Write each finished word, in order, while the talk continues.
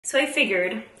So I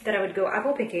figured that I would go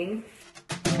apple picking.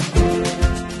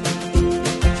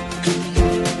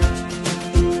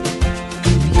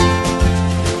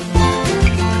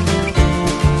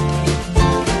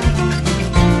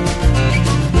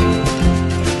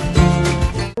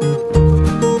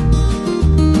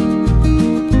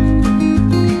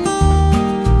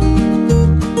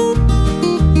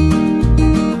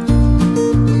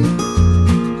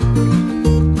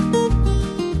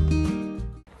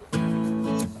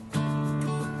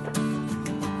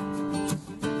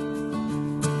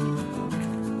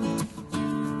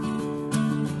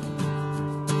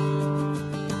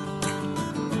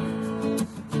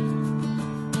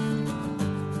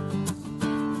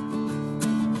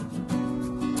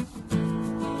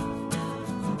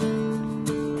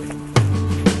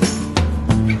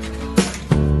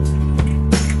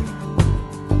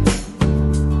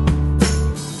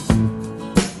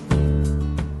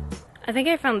 I think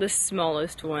I found the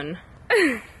smallest one.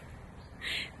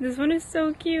 This one is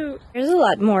so cute. There's a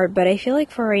lot more, but I feel like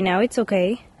for right now it's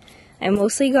okay. I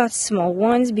mostly got small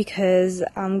ones because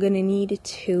I'm gonna need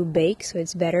to bake, so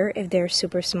it's better if they're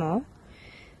super small.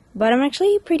 But I'm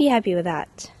actually pretty happy with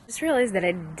that. Just realized that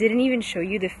I didn't even show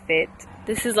you the fit.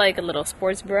 This is like a little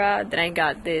sports bra. Then I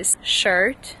got this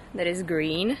shirt that is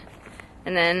green,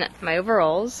 and then my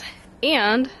overalls,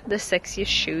 and the sexiest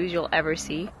shoes you'll ever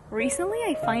see. Recently,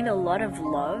 I find a lot of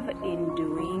love in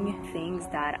doing things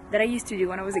that I used to do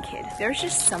when I was a kid. There's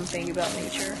just something about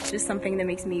nature, just something that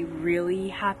makes me really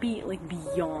happy, like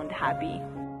beyond happy.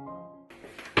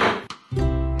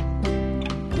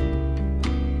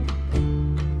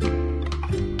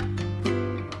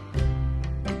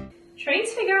 Trying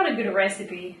to figure out a good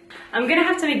recipe. I'm gonna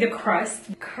have to make the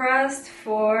crust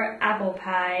for apple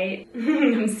pie.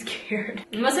 I'm scared.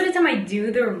 Most of the time I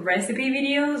do the recipe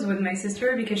videos with my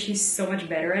sister because she's so much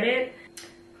better at it.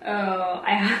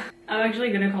 I'm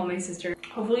actually gonna call my sister.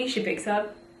 Hopefully she picks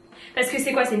up. Parce que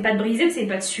c'est quoi? C'est une pâte brisée ou c'est une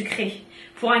pâte sucrée?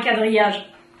 Pour un quadrillage.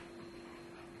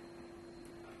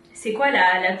 C'est quoi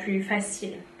la plus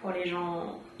facile pour les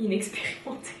gens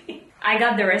inexpérimentés? I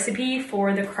got the recipe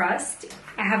for the crust.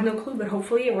 I have no clue, but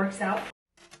hopefully it works out.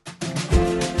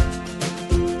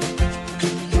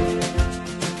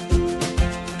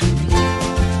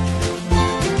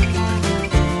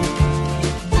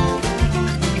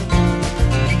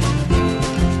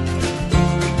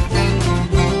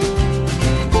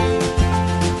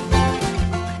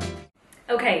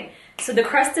 Okay, so the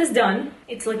crust is done.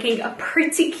 It's looking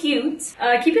pretty cute.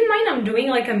 Keep in mind I'm doing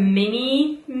like a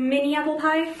mini apple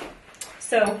pie.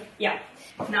 So yeah.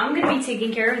 Now I'm gonna be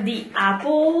taking care of the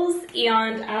apples,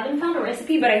 and I haven't found a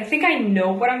recipe, but I think I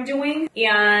know what I'm doing,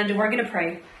 and we're gonna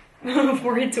pray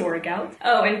for it to work out.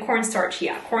 Oh, and cornstarch,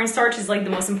 yeah. Cornstarch is like the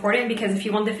most important because if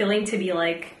you want the filling to be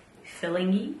like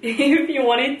fillingy, if you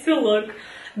want it to look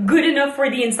good enough for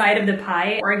the inside of the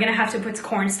pie, we're gonna have to put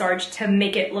cornstarch to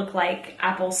make it look like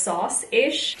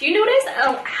applesauce-ish. Do you notice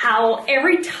how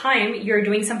every time you're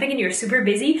doing something and you're super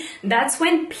busy, that's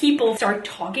when people start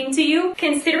talking to you?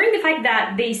 Considering the fact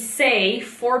that they say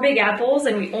 4 big apples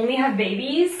and we only have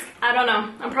babies, I don't know.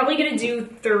 I'm probably gonna do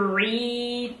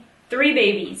three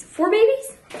babies. 4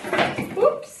 babies?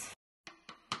 Oops.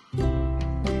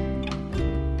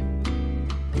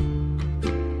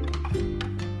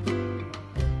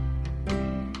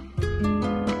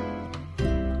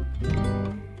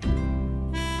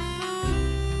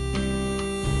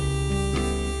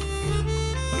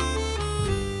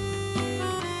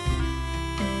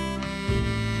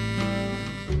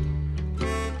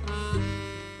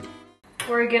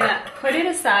 We're gonna put it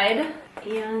aside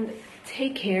and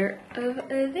take care of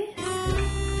this.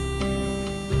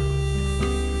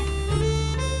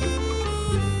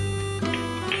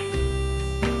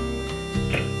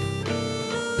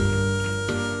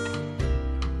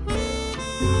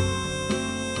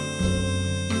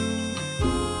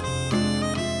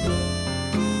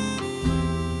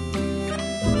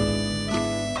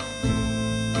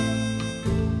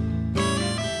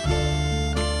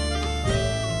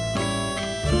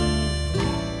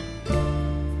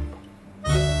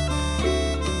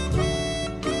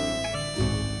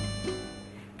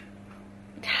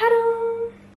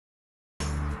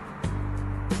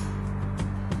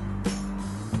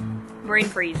 Brain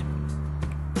freeze.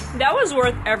 That was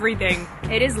worth everything.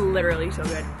 It is literally so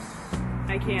good.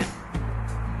 I can't.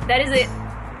 That is it.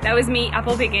 That was me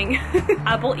apple picking,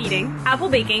 apple eating, apple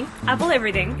baking, apple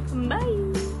everything. Bye.